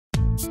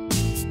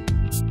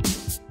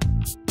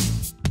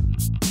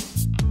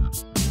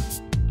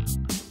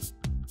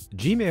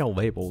Gmail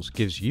Labels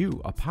gives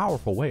you a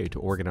powerful way to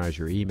organize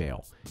your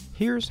email.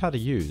 Here's how to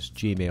use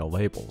Gmail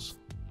Labels.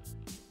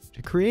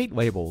 To create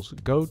labels,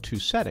 go to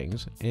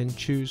Settings and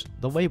choose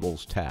the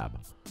Labels tab.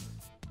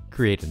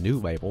 Create a new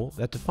label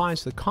that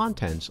defines the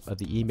contents of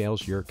the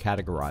emails you're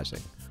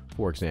categorizing.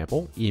 For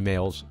example,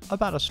 emails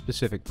about a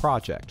specific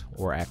project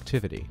or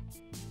activity.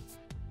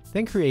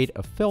 Then create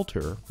a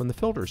filter from the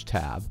Filters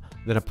tab,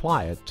 then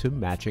apply it to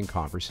matching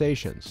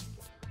conversations.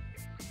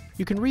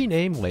 You can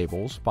rename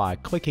labels by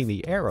clicking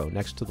the arrow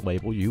next to the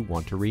label you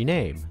want to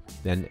rename,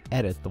 then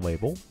edit the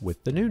label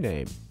with the new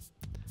name.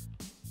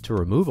 To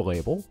remove a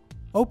label,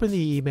 open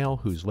the email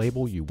whose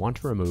label you want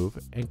to remove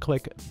and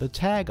click the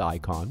tag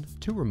icon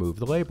to remove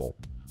the label.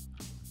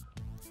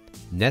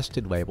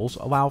 Nested labels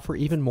allow for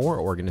even more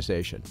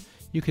organization.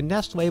 You can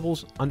nest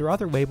labels under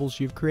other labels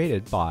you've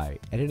created by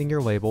editing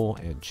your label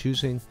and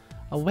choosing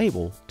a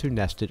label to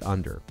nest it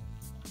under.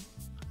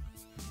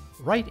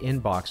 Right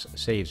Inbox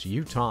saves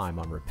you time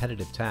on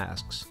repetitive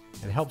tasks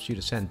and helps you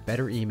to send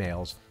better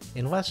emails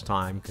in less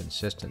time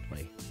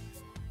consistently.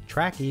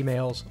 Track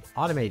emails,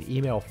 automate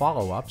email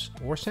follow-ups,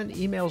 or send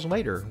emails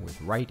later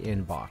with Right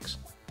Inbox.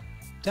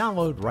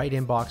 Download Right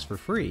Inbox for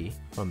free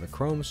from the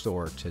Chrome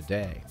Store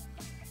today.